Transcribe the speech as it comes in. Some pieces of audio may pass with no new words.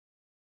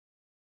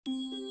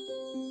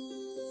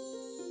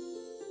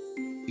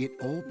It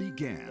all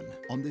began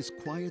on this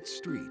quiet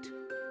street,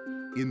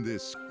 in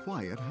this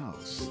quiet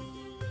house,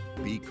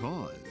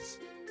 because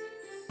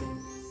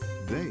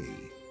they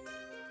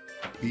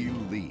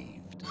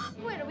believed.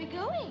 Where are we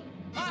going?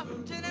 Off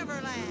to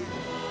Neverland.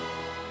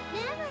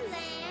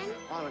 Neverland?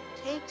 All it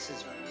takes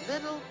is a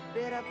little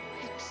bit of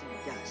pixie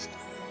dust.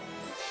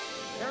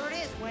 There it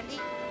is, Wendy.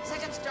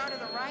 Second star to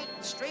the right,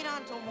 straight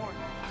on till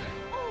morning.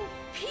 Oh,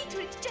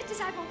 Peter, it's just as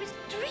I've always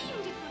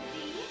dreamed it would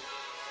be.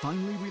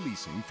 Finally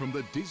releasing from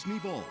the Disney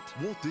Vault,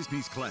 Walt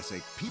Disney's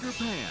classic Peter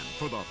Pan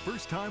for the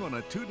first time on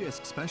a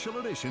 2-disc special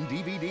edition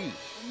DVD.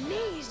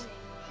 Amazing.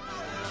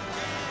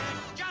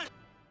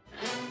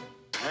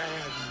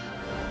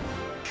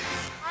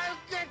 I'll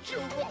get you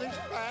for this,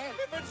 Pan,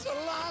 if it's the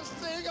last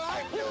thing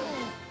I do!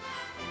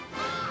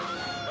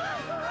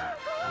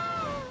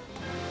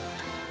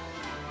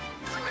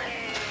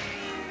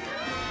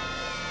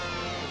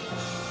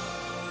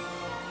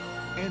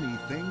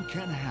 Anything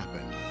can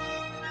happen.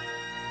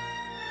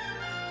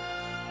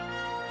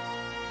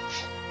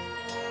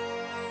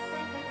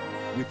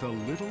 With a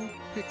little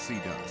pixie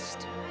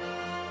dust.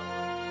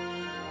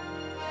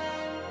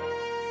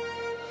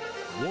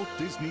 Walt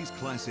Disney's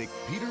classic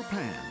Peter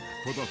Pan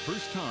for the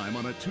first time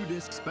on a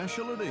 2-disc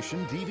special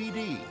edition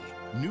DVD.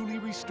 Newly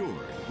restored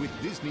with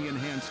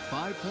Disney-enhanced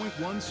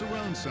 5.1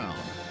 surround sound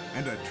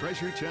and a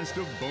treasure chest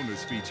of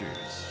bonus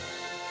features.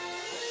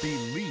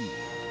 Believe.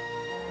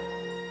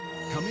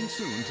 Coming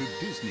soon to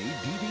Disney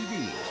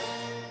DVD.